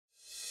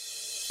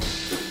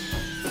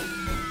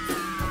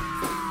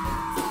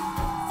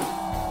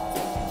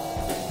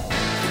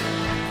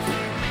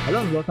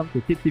Hello and welcome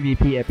to Tipsy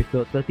VP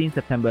episode 13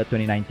 September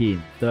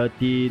 2019.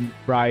 13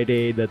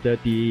 Friday the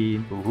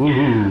 13th.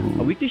 Ooh.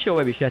 A weekly show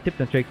where we share tips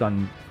and tricks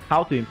on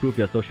how to improve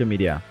your social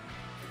media.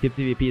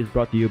 Tipsy VP is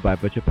brought to you by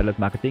Virtual Palace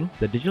Marketing,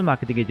 the digital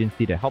marketing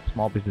agency that helps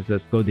small businesses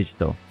go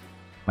digital.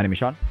 My name is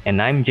Sean. And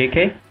I'm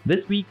JK. This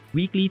week,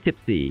 Weekly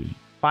Tipsy.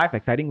 5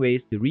 exciting ways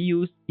to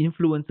reuse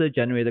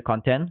influencer-generated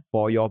content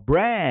for your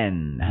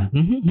brand.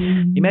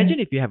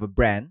 Imagine if you have a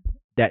brand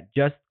that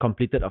just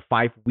completed a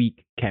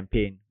 5-week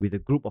campaign with a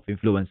group of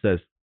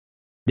influencers.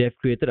 They have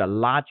created a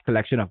large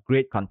collection of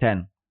great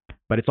content,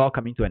 but it's all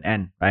coming to an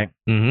end, right?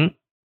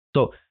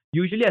 So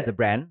usually as a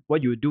brand,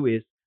 what you do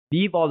is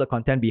leave all the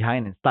content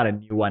behind and start a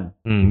new one.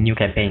 New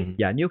campaign.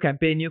 Yeah, new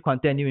campaign, new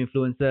content, new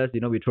influencers.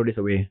 We throw this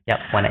away. Yep,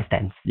 one night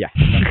stands. Yeah,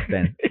 one night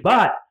stands.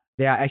 But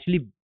there are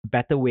actually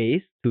better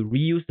ways to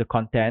reuse the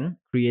content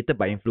created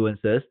by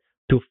influencers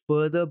to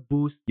further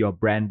boost your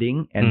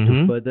branding and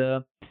to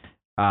further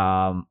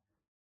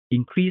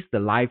increase the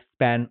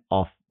lifespan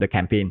of the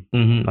campaign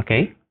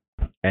Okay.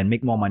 and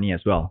make more money as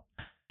well.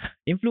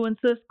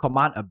 Influencers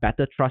command a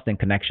better trust and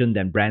connection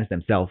than brands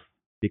themselves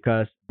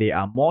because they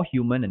are more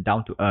human and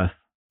down to earth,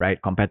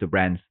 right, compared to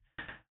brands.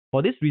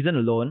 For this reason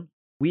alone,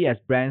 we as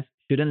brands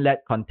shouldn't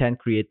let content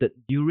created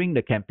during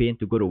the campaign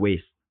to go to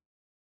waste.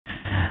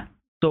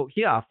 So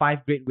here are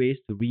 5 great ways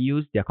to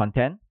reuse their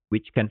content,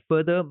 which can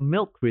further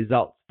milk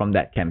results from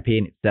that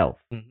campaign itself.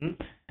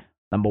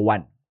 Number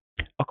 1,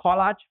 a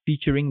collage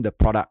featuring the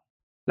product.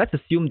 Let's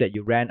assume that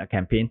you ran a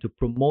campaign to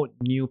promote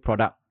new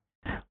product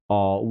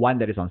or one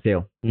that is on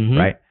sale,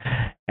 right?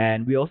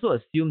 And we also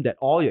assume that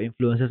all your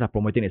influencers are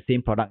promoting the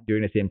same product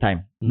during the same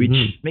time,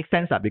 which makes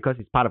sense because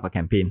it's part of a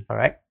campaign. All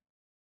right.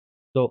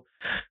 So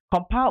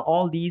compile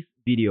all these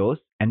videos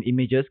and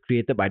images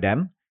created by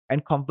them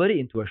and convert it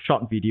into a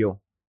short video.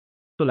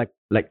 So like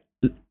a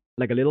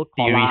little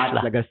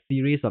collage, like a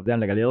series of them,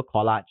 like a little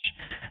collage.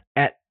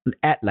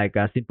 Add like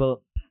a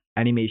simple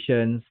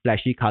animations,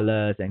 flashy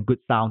colors, and good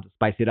sound to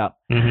spice it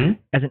up.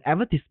 As an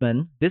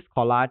advertisement, this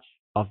collage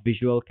of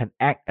visual can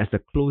act as a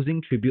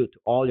closing tribute to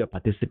all your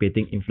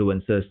participating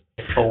influencers.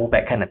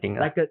 Throwback kind of thing.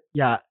 Like a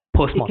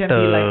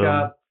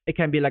Post-mortem. It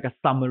can be like a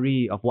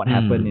summary of what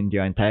happened in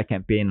your entire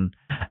campaign,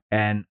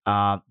 and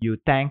you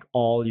thank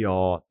all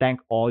your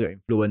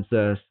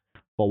influencers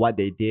for what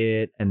they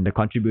did and the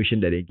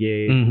contribution that they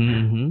gave,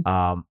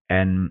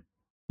 and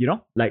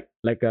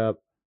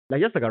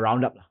just like a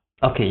roundup.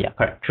 Okay, yeah,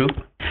 correct, true.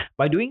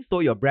 By doing so,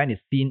 your brand is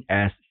seen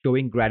as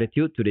showing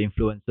gratitude to the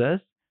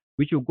influencers,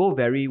 which will go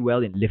very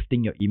well in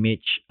lifting your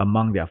image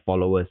among their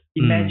followers.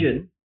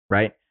 Imagine,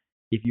 right,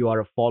 if you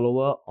are a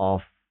follower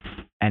of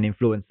an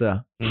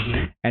influencer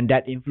and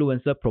that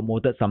influencer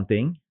promoted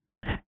something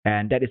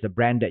and that is a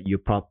brand that you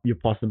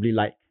possibly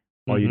like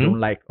or you don't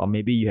like, or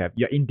maybe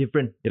you're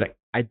indifferent. You're like,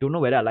 I don't know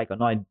whether I like or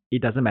not.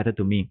 It doesn't matter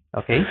to me.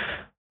 Okay.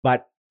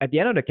 But at the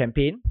end of the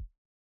campaign,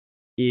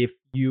 if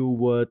you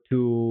were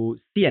to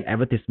see an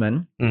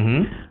advertisement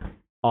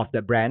of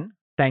the brand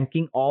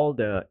thanking all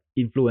the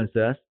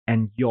influencers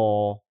and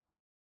your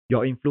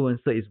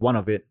influencer is one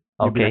of it,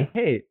 you'll be like,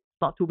 hey, it's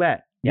not too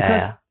bad.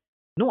 Because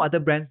no other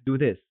brands do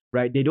this,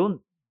 right? They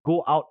don't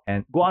go out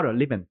and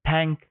live and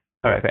thank.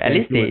 Correct. At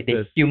least they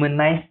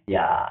humanize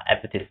their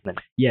advertisement.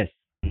 Yes.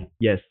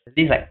 At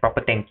least like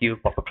proper thank you,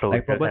 proper closure.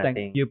 Like proper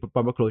thank you,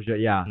 proper closure.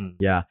 Yeah.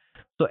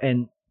 So,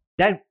 and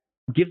that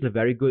gives a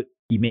very good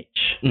image.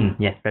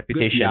 Yes,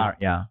 reputation. Good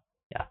PR, yeah,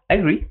 I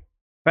agree.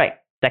 Right.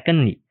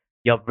 Secondly,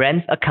 your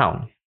brand's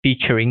account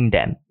featuring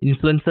them.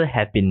 Influencers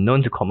have been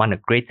known to command a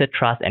greater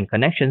trust and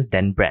connections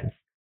than brands.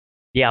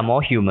 They are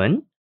more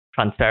human,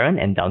 transparent,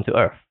 and down to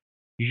earth.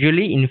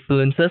 Usually,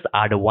 influencers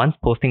are the ones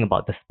posting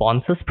about the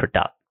sponsor's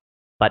product,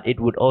 but it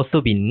would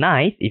also be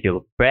nice if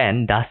your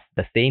brand does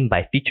the same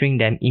by featuring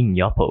them in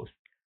your post.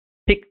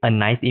 Pick a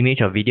nice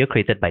image or video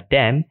created by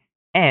them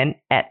and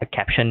add a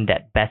caption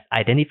that best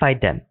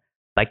identifies them.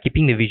 By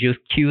keeping the visual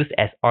cues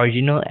as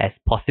original as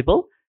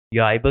possible,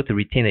 you are able to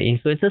retain the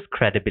influencer's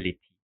credibility.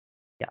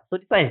 Yeah, so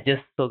this one is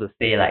just so to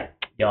say like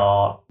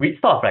your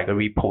sort of like a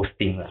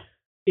reposting.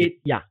 It's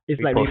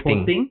like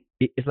reposting.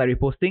 It's like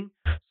reposting.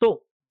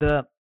 So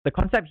the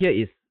concept here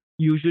is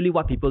usually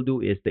what people do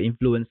is the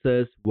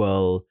influencers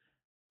will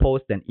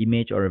post an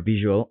image or a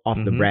visual of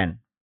the brand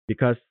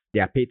because they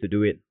are paid to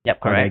do it. Yep,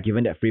 correct. They're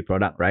given that free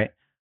product, right?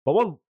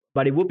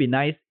 But it would be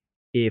nice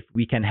if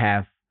we can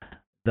have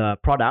the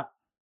product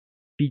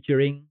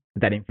featuring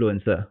that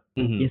influencer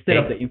instead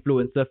of the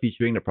influencer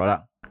featuring the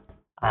product.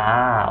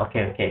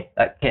 Okay.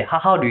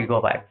 How do you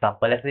go by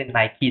example? Let's say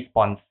Nike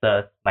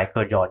sponsors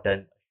Michael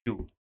Jordan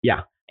shoe.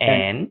 Yeah.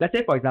 And let's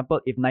say, for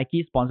example, if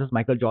Nike sponsors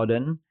Michael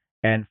Jordan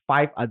and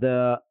 5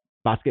 other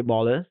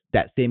basketballers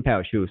that same pair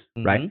of shoes,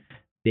 right?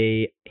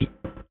 They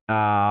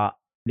are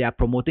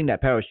promoting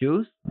that pair of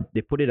shoes.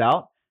 They put it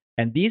out,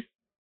 and these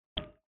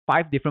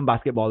 5 different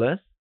basketballers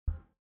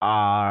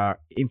are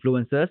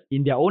influencers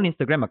in their own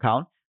Instagram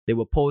account. They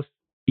will post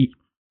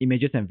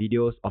images and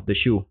videos of the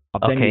shoe,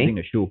 of them using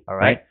the shoe. All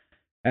right.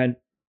 And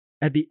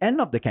at the end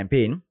of the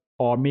campaign,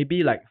 or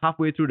maybe like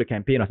halfway through the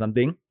campaign or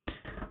something,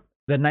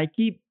 the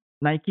Nike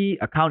Nike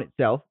account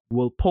itself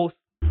will post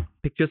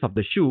pictures of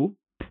the shoe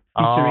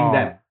featuring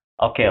them.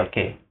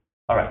 Okay.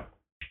 Alright.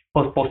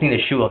 Posting the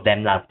shoe of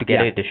them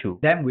together with the shoe.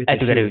 Them with the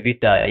together shoe. with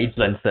the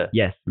influencer.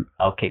 Yes.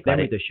 Okay, got Them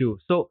it. with the shoe.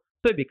 So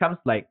it becomes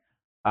like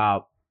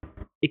it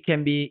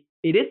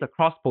is a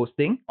cross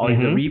posting or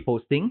it's a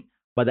reposting,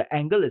 but the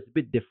angle is a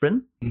bit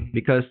different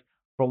because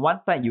from one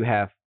side you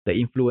have the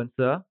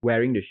influencer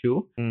wearing the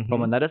shoe.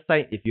 From another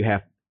side, if you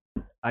have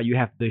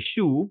the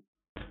shoe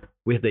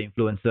with the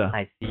influencer.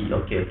 I see.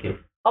 Okay.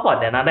 How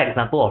about another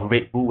example of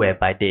Red Bull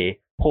whereby they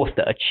post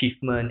the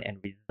achievement and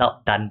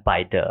result done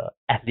by the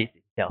athletes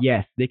itself?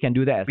 Yes, they can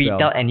do that as well.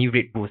 Without any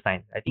Red Bull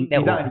sign. I think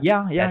that without,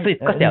 So it's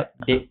because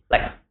they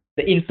like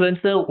the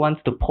influencer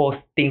wants to post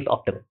things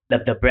of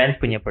the brand's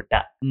punya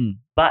product,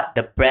 but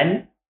the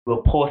brand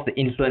will post the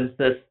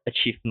influencer's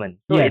achievement.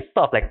 So it's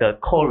sort of like the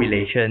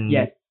correlation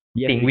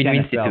thing,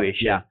 win-win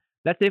situation. Yeah.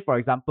 Let's say, for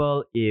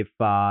example, if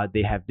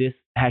they have this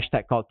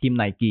hashtag called Team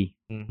Nike,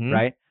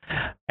 right?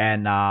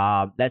 And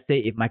let's say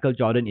if Michael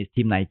Jordan is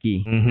Team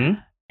Nike,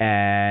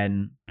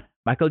 and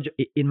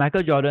in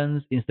Michael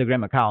Jordan's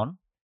Instagram account,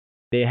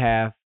 they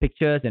have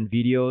pictures and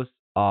videos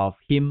of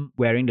him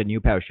wearing the new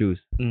pair of shoes.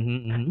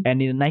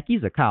 And in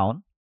Nike's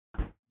account,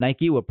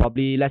 Nike will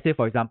probably, let's say,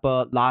 for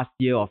example, last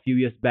year or a few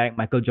years back,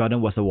 Michael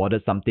Jordan was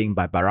awarded something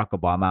by Barack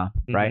Obama,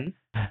 right?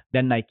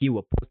 Then Nike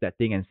will post that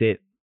thing and say,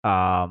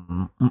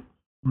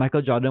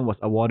 Michael Jordan was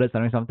awarded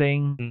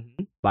something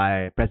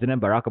by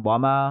President Barack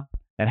Obama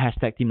and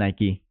hashtag Team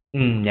Nike.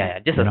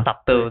 Just a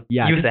subtle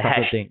use a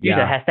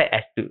hashtag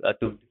as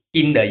to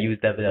hint the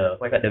user,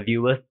 the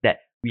viewers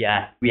that we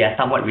are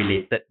somewhat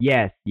related.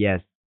 Yes,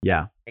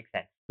 Makes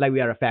sense. Like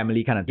we are a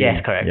family kind of thing.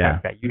 Yes, correct.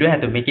 You don't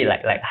have to make it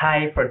like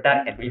high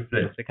product and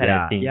influencer kind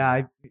of thing.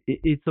 Yeah,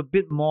 it's a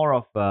bit more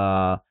of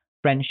a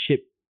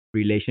friendship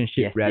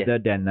relationship rather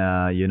than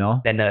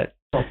than a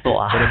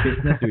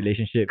business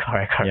relationship.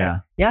 Correct.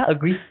 Yeah,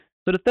 agree.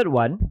 So the third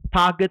one,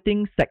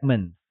 targeting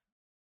segments.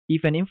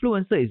 If an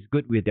influencer is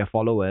good with their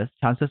followers,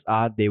 chances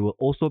are they will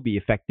also be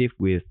effective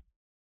with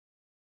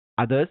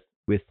others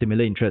with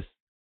similar interests.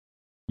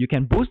 You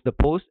can boost the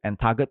post and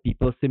target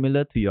people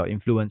similar to your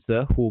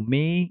influencer who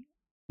may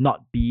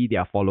not be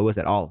their followers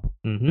at all.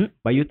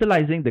 By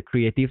utilizing the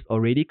creatives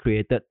already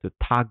created to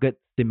target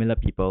similar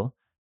people,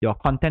 your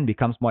content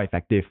becomes more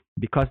effective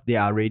because they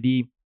are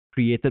already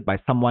created by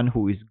someone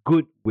who is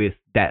good with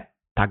that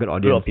target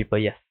audience. Group of people,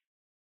 yes.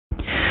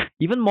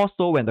 Even more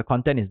so when the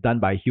content is done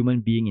by a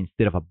human being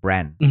instead of a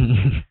brand.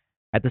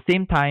 At the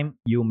same time,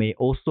 you may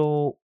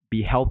also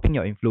be helping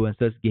your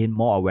influencers gain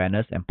more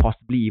awareness and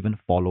possibly even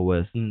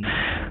followers.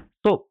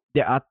 So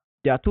there are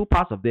two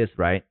parts of this,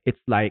 right?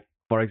 It's like,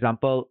 for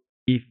example,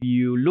 if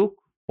you look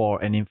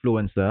for an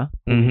influencer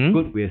who is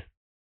good with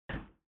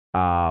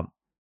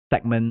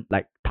segment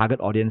like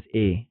target audience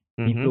A,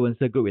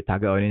 influencer good with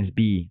target audience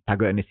B,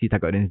 target audience C,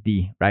 target audience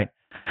D, right?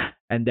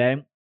 And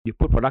then you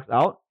put products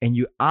out and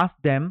you ask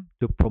them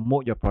to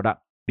promote your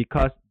product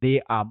because they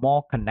are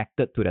more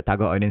connected to the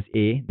target audience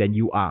A than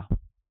you are.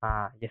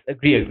 Yes,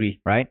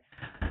 agree. Right?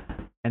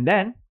 And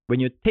then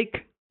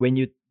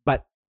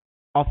but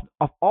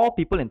of all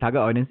people in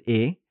target audience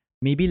A,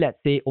 maybe let's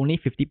say only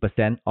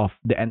 50% of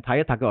the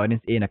entire target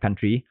audience A in a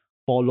country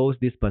follows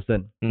this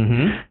person.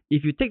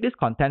 If you take this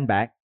content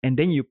back and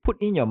then you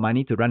put in your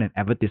money to run an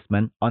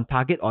advertisement on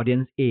target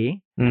audience A,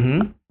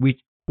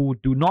 who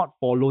do not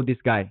follow this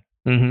guy,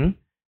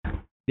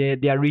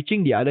 they are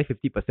reaching the other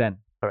 50%.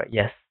 Correct.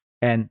 Yes.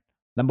 And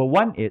number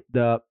one is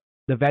the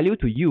value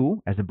to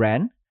you as a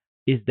brand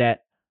is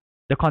that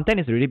the content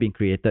is already being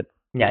created.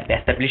 Yeah, they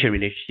establish a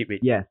relationship with.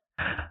 Yes.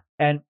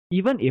 And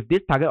even if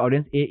this target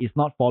audience A is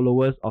not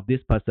followers of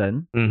this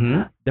person,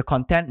 the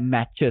content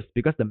matches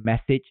because the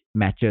message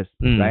matches.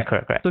 Right?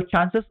 Correct. So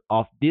chances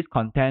of this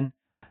content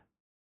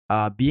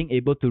being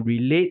able to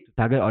relate to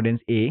target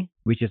audience A,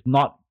 which is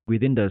not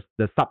within the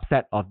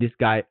subset of this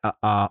guy,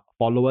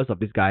 followers of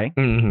this guy.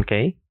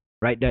 Okay.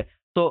 Right?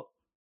 So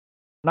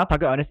now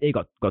target audience A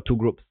got two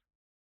groups.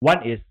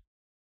 One is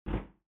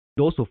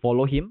those who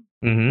follow him.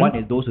 One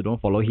is those who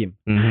don't follow him.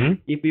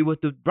 If we were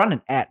to run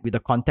an ad with the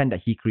content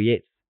that he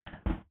creates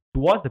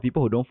towards the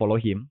people who don't follow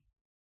him,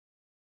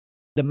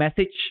 the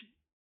message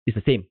is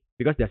the same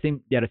because they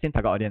are the same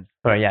target audience.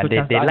 Yeah, so they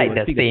like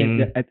the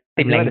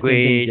same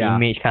language,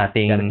 image kind of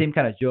thing. Yeah, the same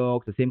kind of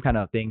jokes, the same kind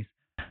of things,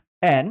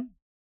 and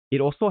it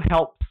also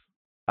helps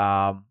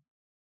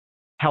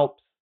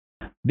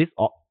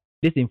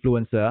this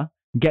influencer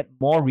get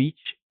more reach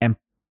and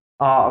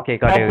got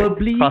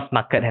probably it. Cross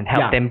market and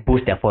help them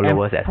boost their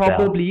followers as well.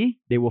 Probably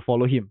they will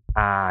follow him.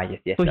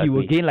 Yes. So he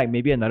will gain like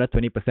maybe another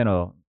 20%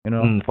 or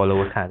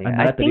followers kind of thing.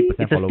 Another 30% I think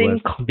it's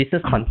followers. The same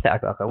business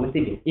concept. I wouldn't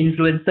say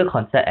influencer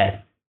concept as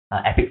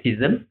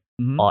Epicsism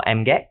or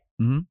MGAG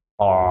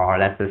or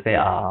let's just say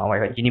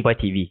Genie Boy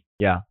TV.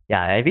 Yeah.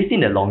 Have you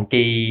seen the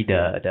Longkei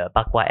the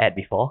bakwa ad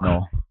before?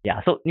 No. Yeah.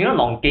 So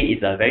Longkei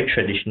is a very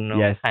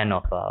traditional kind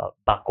of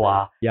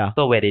bakwa. Yeah.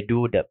 So where they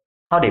do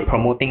how they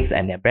promote things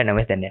and their brand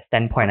awareness and their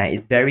standpoint,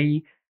 it's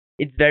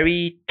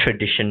very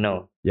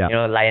traditional.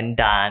 Yeah. Lion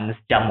dance,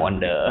 jump on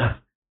the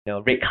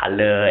red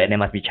color, and then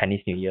must be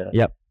Chinese New Year.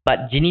 Yep.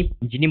 But Genie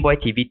Boy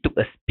TV took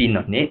a spin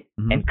on it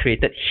and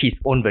created his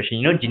own version.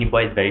 You know, Genie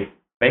Boy is very,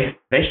 very,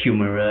 very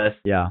humorous.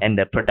 Yeah. And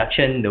the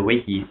production, the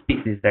way he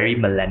speaks is very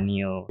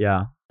millennial.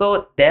 Yeah.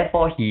 So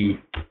therefore,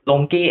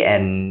 Long Kei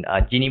and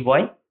Genie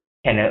Boy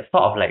can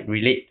sort of like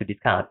relate to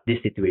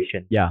this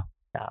situation. Yeah.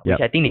 Which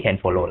I think they can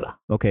follow lah.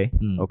 Okay.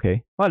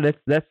 Okay. Well,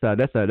 that's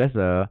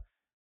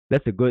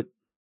a good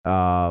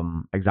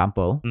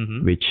example,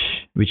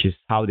 which is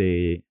how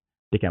they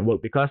can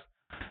work, because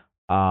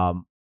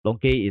Long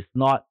Kei is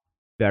not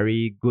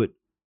very good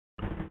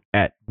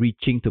at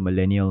reaching to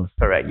millennials.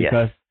 Correct.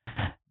 Because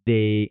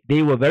they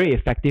were very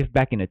effective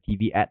back in the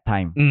TV ad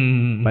time,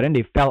 but then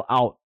they fell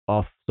out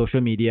of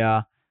social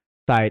media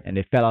side, and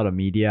they fell out of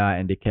media,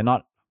 and they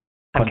cannot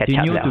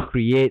continue to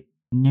create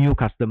new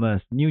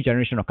customers, new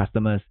generation of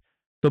customers.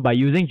 So by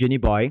using Genie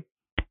Boy,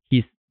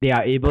 they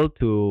are able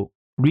to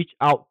reach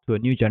out to a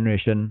new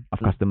generation of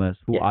customers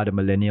who are the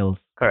millennials.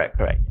 Correct.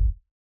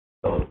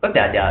 So because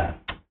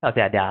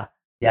their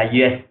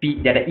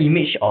USP, the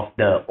image of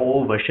the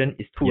old version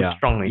is too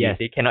strong already. Yes.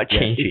 They cannot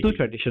change it. It's too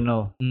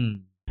traditional.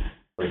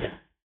 So,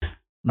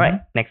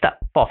 Right. Next up,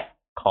 fourth,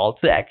 call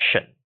to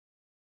action.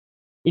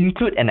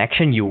 Include an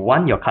action you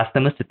want your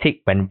customers to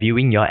take when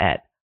viewing your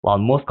ad. While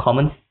most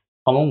common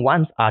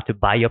ones are to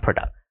buy your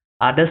product,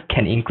 others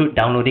can include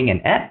downloading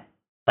an app,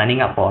 signing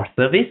up for a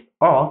service,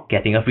 or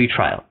getting a free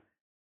trial.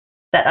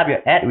 Set up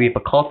your ad with a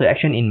call to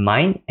action in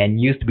mind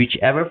and use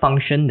whichever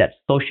function that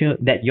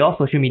your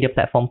social media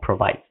platform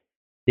provides.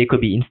 They could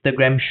be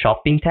Instagram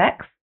shopping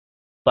tags,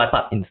 swipe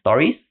up in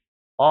stories,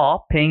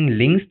 or paying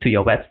links to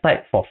your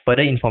website for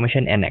further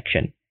information and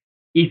action.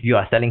 If you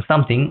are selling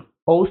something,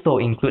 also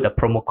include a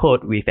promo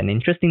code with an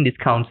interesting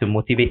discount to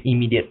motivate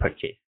immediate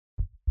purchase.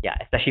 Yeah,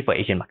 especially for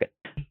Asian market.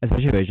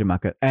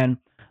 And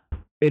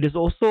it is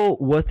also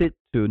worth it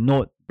to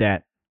note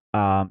that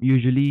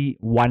usually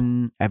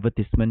one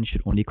advertisement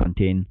should only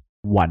contain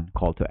one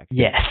call to action.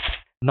 Yes,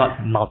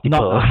 not multiple.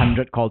 Not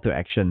 100 call to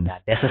actions. Yeah,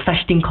 there's a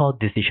such thing called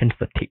decision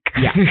fatigue.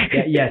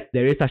 Yes,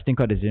 there is such thing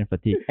called decision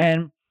fatigue.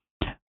 And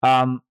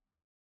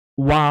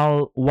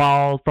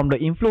while from the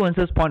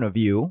influencer's point of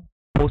view,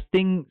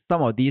 posting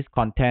some of these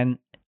content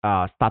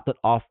started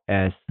off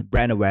as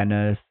brand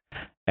awareness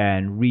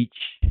and reach.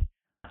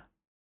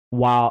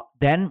 While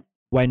then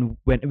when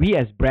we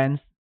as brands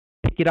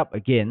pick it up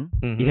again,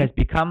 it has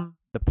become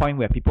the point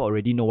where people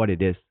already know what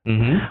it is,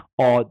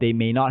 or they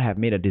may not have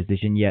made a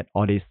decision yet,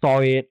 or they saw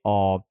it,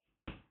 or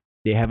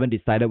they haven't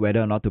decided whether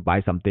or not to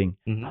buy something.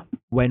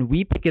 When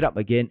we pick it up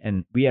again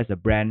and we as a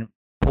brand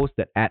post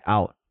that ad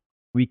out,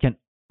 we can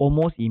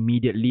almost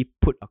immediately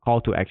put a call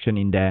to action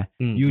in there.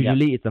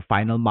 Usually it's a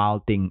final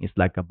mile thing. It's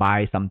like a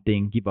buy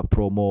something, give a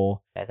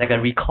promo. It's like a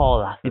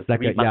recall. So it's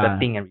like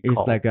remarketing and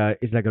recall.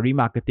 It's like a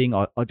remarketing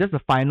or just a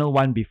final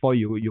one before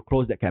you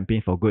close that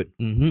campaign for good.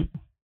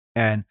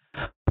 And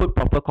put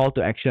proper call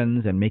to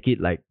actions and make it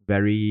like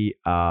very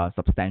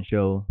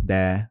substantial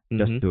there,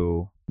 just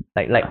to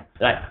like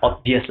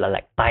obvious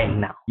like buy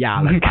now. Yeah,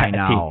 like buy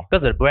now.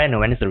 Because the brand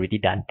awareness is already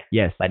done.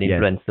 Yes. By the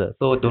influencer.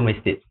 So don't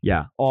waste it.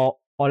 Yeah. Or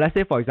let's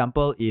say, for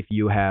example, if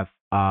you have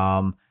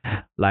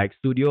like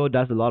Studio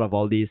does a lot of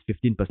all these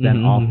 15%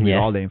 off with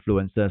all the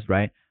influencers,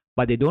 right?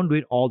 But they don't do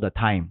it all the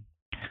time.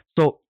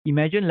 So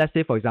imagine, let's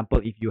say, for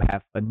example, if they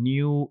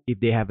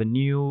have a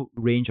new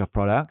range of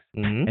products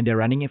and they're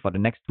running it for the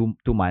next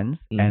two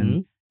months,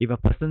 and if a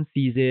person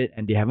sees it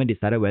and they haven't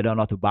decided whether or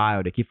not to buy,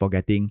 or they keep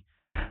forgetting,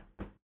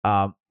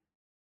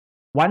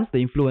 once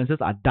the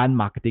influencers are done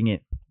marketing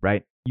it,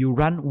 right? You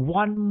run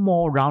one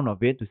more round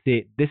of it to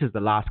say, this is the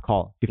last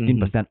call,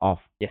 15% off.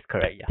 Yes,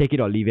 correct. Yeah. Take it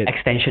or leave it.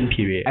 Extension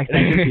period,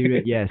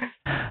 yes.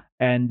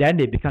 And then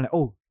they become like,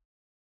 oh,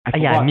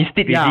 I missed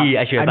it already.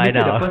 I should buy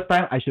now. The first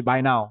time, I should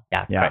buy now.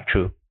 Yeah, correct,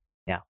 true.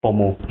 Yeah,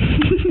 FOMO.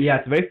 Yeah,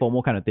 it's a very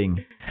FOMO kind of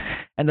thing.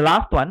 And the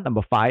last one,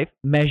 number 5,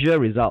 measure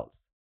results.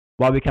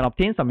 While we can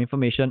obtain some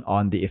information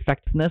on the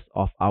effectiveness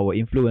of our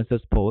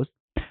influencers' posts,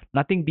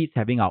 nothing beats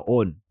having our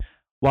own.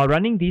 While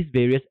running these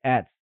various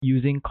ads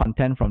using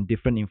content from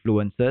different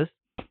influencers,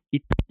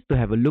 it pays to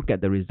have a look at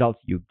the results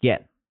you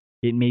get.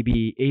 It may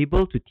be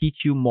able to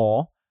teach you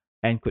more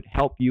and could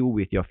help you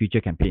with your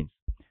future campaigns.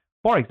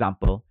 For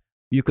example,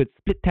 you could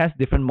split test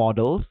different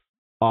models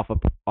of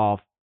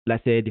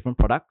let's say different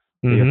products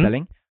that you're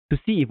selling to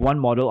see if one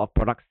model of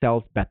product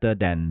sells better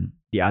than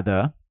the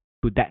other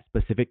to that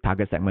specific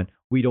target segment.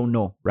 We don't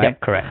know, right?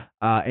 Yep, correct.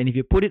 And if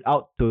you put it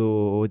out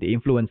to the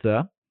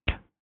influencer,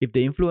 if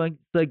the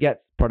influencer gets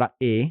product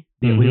A,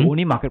 they will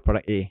only market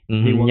product A.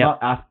 They will not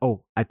ask,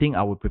 oh, I think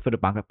I would prefer to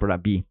market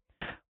product B.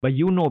 But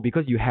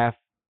because you have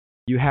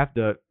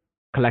the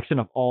collection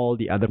of all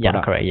the other products.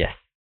 Yeah, correct, yes.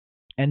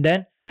 And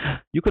then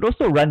you could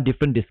also run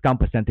different discount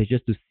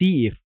percentages to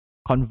see if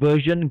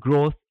conversion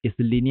growth is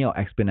linear or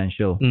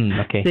exponential.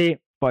 Okay. Say,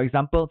 for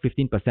example,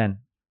 15%.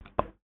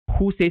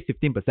 Who says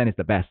 15% is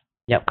the best?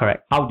 Yep,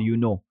 correct. How do you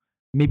know?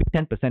 Maybe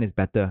 10% is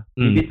better.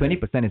 Maybe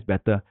 20% is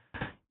better.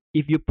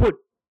 If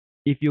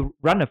you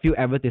run a few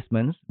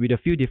advertisements with a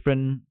few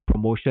different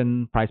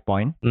promotion price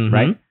point,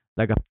 right?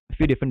 Like a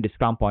few different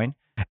discount point,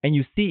 and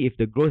you see if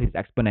the growth is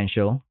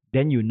exponential,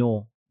 then you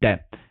know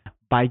that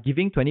by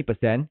giving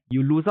 20%,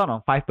 you lose out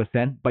on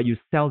 5%, but you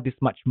sell this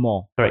much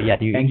more. Correct. Yeah,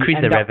 you And you increase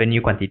the end up-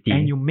 revenue quantity.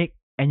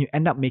 And you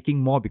end up making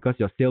more because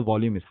your sale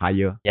volume is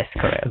higher. Yes,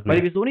 correct. But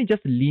if it's only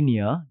just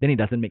linear, then it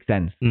doesn't make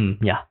sense.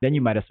 Yeah. Then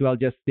you might as well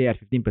just stay at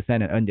 15%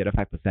 and earn the other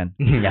 5%.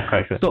 Yeah,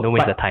 correct. Sure. Don't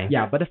waste the time.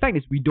 Yeah, but the fact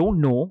is we don't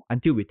know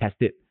until we test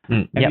it.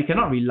 And we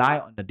cannot rely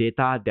on the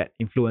data that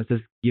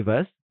influencers give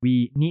us.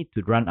 We need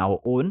to run our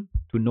own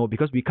to know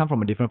because we come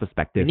from a different You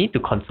perspective. need to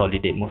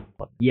consolidate most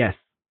importantly. Yes.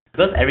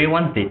 Because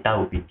everyone's data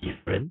will be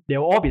different.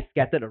 They'll all be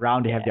scattered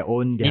around. They have their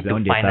own, You need to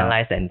own data.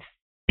 finalize and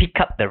pick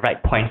up the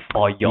right points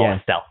for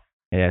yourself.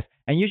 Yes.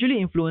 And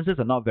usually influencers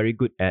are not very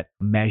good at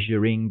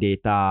measuring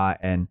data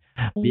and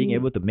being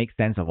able to make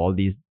sense of all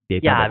these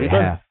data Yeah, that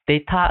they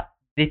because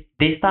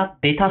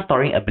have. data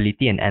storing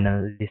ability and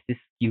analysis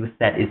skill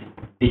set is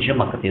digital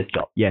marketer's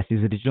job. Yes,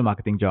 it's a digital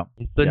marketing job.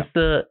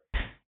 Influencer,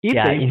 If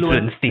yeah, the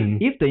influencing.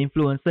 if the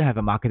influencer have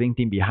a marketing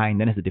team behind,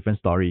 then it's a different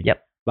story.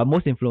 Yep. But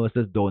most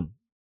influencers don't.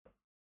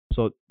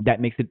 So that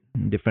makes it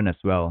different as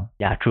well.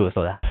 Yeah, true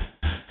also. All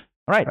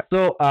right.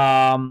 So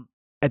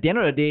at the end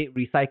of the day,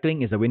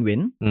 recycling is a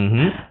win-win.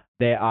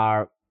 There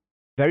are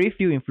very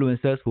few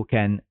influencers who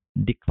can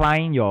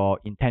decline your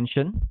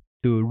intention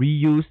to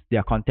reuse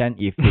their content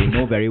if they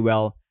know very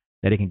well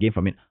that they can gain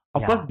from it.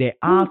 Of Yeah. course, there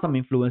are some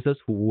influencers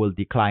who will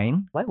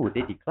decline. Why would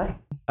they decline?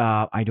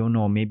 I don't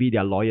know. Maybe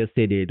their lawyers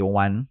say they don't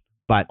want.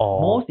 But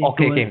Or most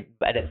okay.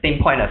 But at the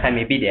same point of time,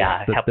 maybe they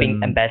are helping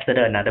Certain-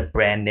 ambassador another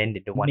brand, then they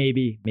don't want.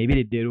 maybe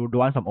they don't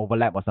want some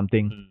overlap or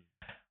something.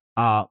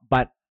 Mm.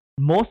 But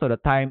most of the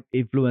time,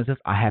 influencers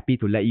are happy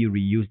to let you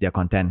reuse their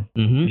content,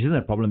 which isn't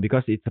a problem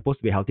because it's supposed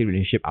to be a healthy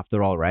relationship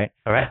after all, right?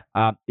 Correct.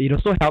 It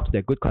also helps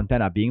that good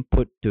content are being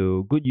put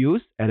to good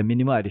use at a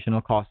minimal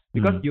additional cost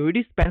because you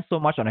already spent so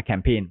much on a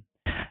campaign,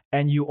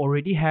 and you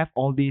already have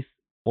all these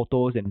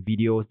photos and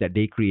videos that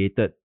they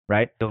created,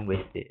 right? Don't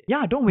waste it.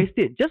 Yeah, don't waste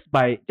it. Just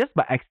by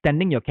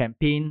extending your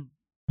campaign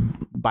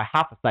by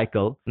half a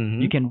cycle,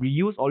 you can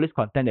reuse all this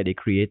content that they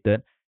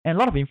created. And a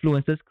lot of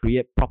influencers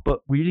create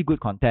really good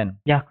content,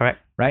 Yeah, correct.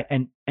 right?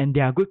 And they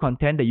are good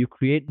content that you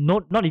create,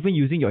 not even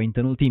using your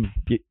internal team.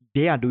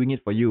 They are doing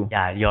it for you.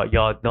 Yeah,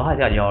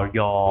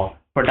 your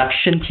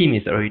production team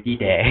is already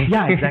there.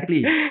 Yeah,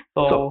 exactly.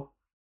 so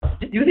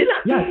just use it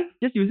lah. Yeah,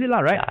 just use it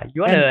lah, right? Yeah,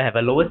 you want to have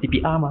a lower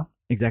CPR ma.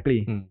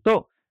 Exactly. Mm.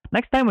 So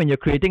next time when you're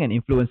creating an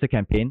influencer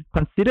campaign,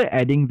 consider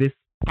adding this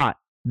part,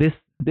 this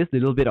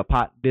little bit of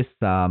part, this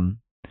part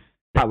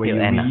where you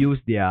tail end,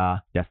 reuse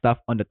their stuff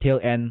on the tail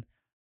end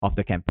of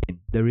the campaign.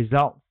 The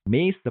results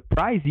may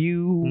surprise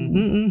you.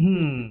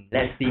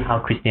 Let's see how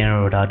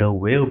Cristiano Ronaldo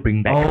will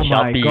bring back Oh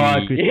my Shopee.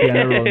 God,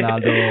 Cristiano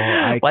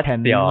Ronaldo. I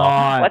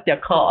cannot. What's your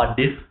call on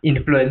this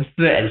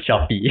influencer and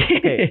Shopee?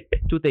 Okay,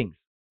 two things.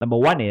 Number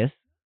one is,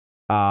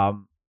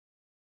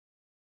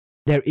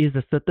 there is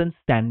a certain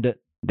standard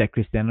that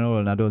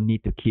Cristiano Ronaldo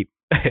need to keep.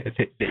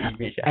 the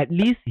image. At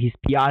least his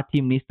PR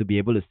team needs to be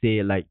able to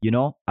say, like,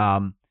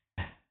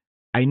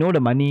 I know the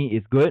money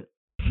is good,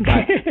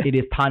 but it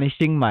is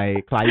tarnishing my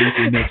client's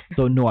image.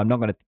 So no,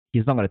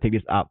 he's not gonna take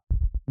this up.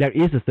 There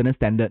is a certain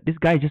standard. This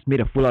guy just made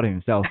a fool out of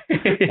himself.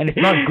 And it's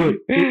not good.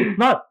 It's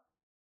not,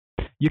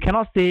 you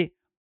cannot say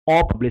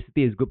all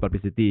publicity is good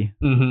publicity.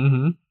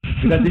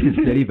 Because this is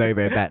clearly very,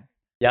 very bad.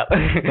 Yep.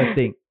 First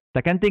thing.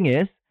 Second thing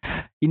is,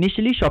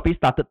 initially Shopee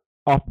started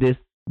off this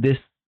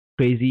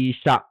crazy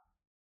shark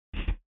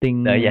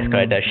thing. Yes,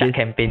 correct. The shark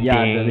campaign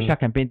yeah, thing. the shark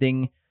campaign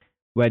thing,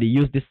 where they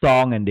use this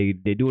song and they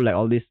do like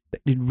all this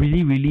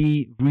really,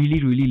 really,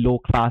 really, really low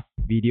class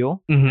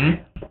video.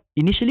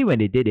 Initially when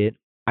they did it,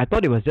 I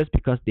thought it was just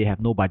because they have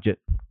no budget,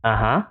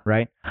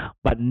 right?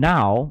 But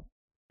now,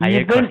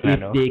 Hire even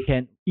Cristiano. if they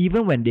can,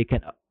 even when they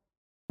can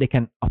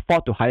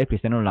afford to hire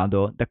Cristiano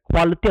Ronaldo, the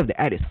quality of the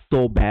ad is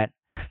so bad.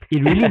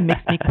 It really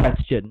makes me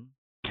question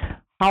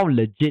how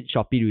legit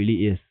Shopee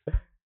really is.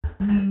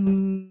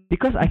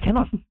 Because I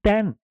cannot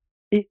stand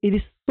it. It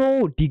is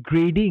so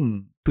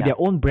degrading to their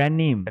own brand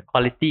name. The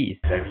quality is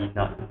very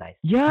not nice.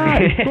 Yeah,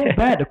 it's so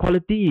bad, the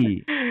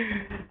quality.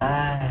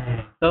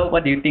 So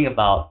what do you think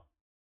about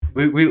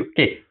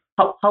okay,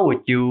 how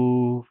would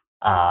you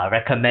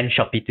recommend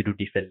Shopee to do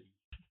differently?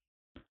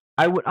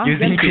 I would ask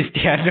Using them to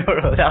Cristiano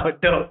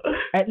Ronaldo.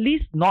 at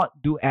least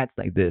not do ads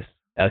like this.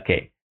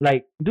 Okay.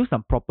 Like, do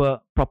some proper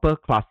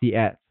classy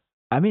ads.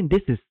 I mean,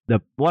 this is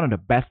one of the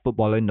best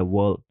footballer in the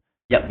world,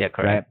 Yep, yeah, right?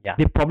 correct. Yeah.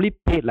 They probably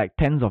paid like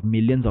tens of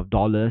millions of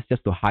dollars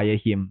just to hire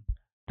him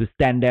to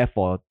stand there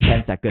for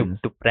 10 seconds.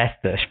 to press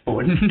the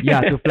phone.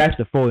 Yeah, to flash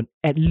the phone.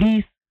 At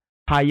least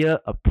hire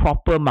a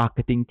proper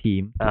marketing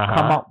team to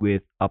come up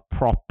with a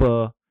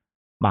proper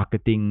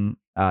marketing,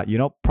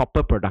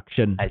 proper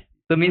production. I see.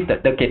 So means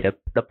that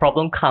the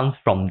problem comes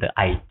from the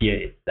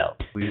idea itself.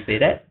 Will you say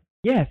that?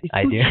 Yes, it's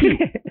Idea. too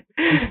cheap.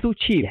 It's too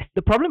cheap. Yes.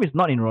 The problem is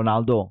not in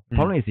Ronaldo. The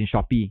problem is in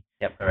Shopee.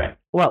 Yep, correct.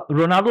 Well,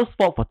 Ronaldo's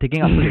fault for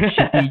taking up such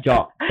a shitty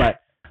job, but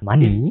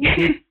Money.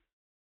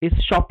 it's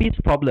Shopee's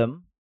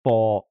problem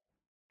for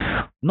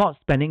not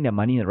spending their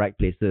money in the right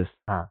places.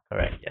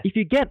 Correct. Yes. If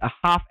you get a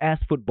half-ass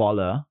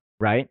footballer,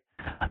 right,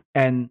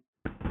 and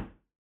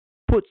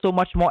put so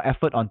much more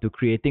effort onto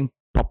creating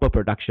proper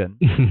production,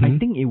 I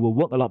think it will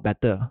work a lot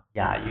better.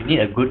 Yeah, you need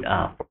a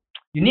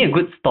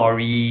good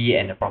story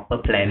and a proper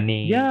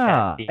planning.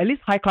 Yeah, at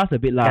least high class a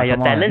bit lah. Yeah, your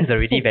come on. talent's This is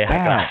already so very high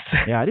bad.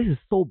 class. Yeah, this is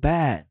so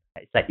bad.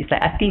 It's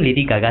like asking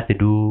Lady Gaga to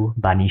do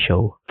Bunny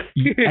show.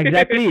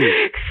 Exactly.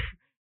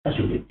 Such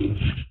a weird thing.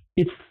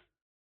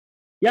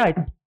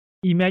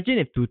 Imagine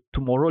if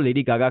tomorrow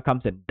Lady Gaga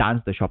comes and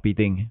dance the Shopee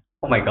thing.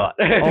 Oh my god.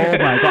 Oh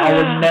my god, I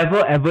will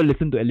never ever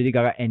listen to Lady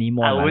Gaga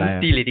anymore. I in my won't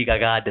life. see Lady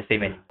Gaga the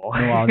same anymore.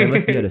 No, I'll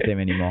never see her the same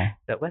anymore.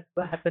 So what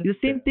happened?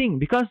 It's the same thing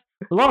because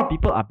a lot of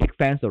people are big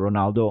fans of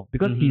Ronaldo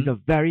because he's a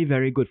very,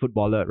 very good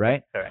footballer,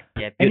 right? Correct.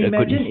 Yeah, And build a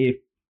good imagine if,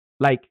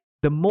 like,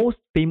 the most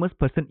famous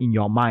person in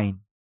your mind,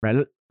 right?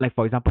 Like,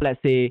 for example, let's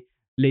say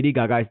Lady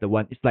Gaga is the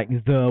one. It's like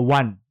the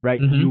one,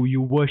 right?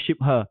 You worship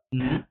her.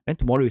 And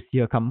tomorrow you see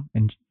her come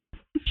and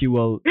she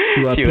will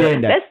appear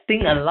in that Let's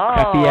sing along.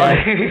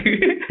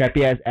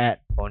 crappy ass ad.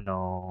 Oh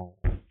no.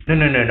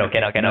 No.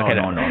 Cannot.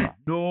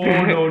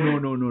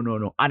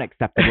 No.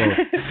 Unacceptable.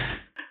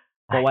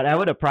 For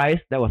whatever the price,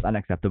 that was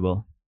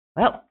unacceptable.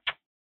 Well,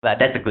 but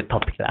that's a good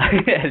topic lah.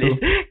 At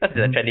least because it's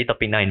a trendy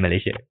topic now in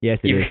Malaysia. Yes,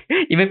 it is.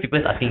 Even people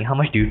are asking how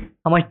much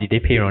did they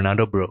pay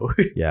Ronaldo, bro?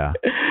 Yeah.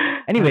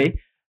 Anyway,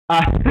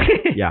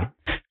 yeah.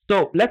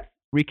 So let's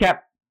recap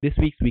this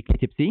week's Weekly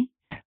Tipsy.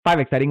 5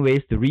 exciting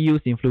ways to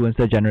reuse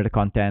influencer-generated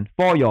content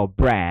for your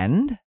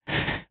brand.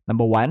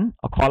 Number 1,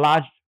 a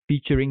collage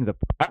featuring the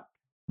product.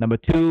 Number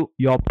 2,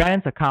 your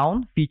brand's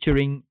account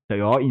featuring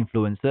your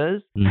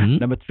influencers.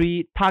 Number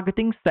 3,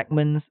 targeting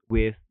segments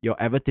with your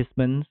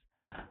advertisements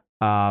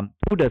to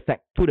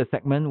the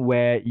segment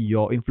where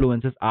your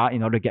influencers are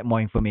in order to get more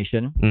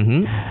information.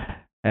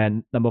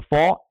 And number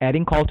 4,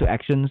 adding call to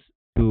actions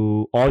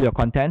to all your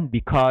content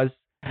because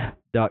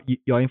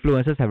your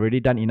influencers have already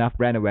done enough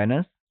brand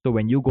awareness. So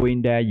when you go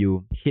in there,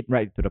 you hit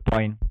right to the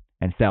point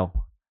and sell.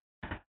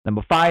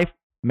 Number 5,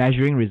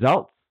 measuring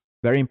results.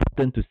 Very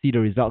important to see the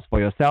results for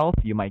yourself.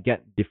 You might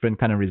get different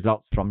kind of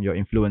results from your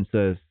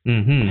influencers.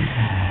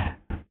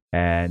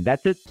 And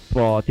that's it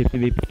for Tipsy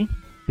VP.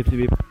 Tipsy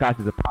VP podcast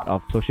is a part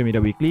of Social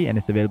Media Weekly and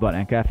it's available on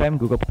Anchor FM,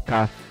 Google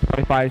Podcasts,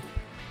 Spotify,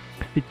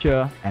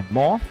 Stitcher, and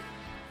more.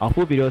 Our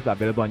full videos are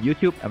available on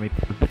YouTube and we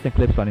post bits and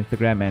clips on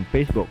Instagram and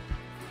Facebook.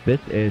 This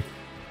is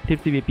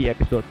Tipsy VP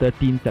episode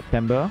 13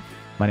 September.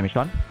 My name is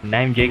Sean. And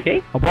I'm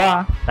JK. Au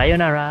revoir.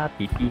 Sayonara.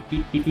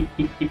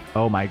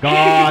 Oh my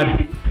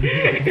god.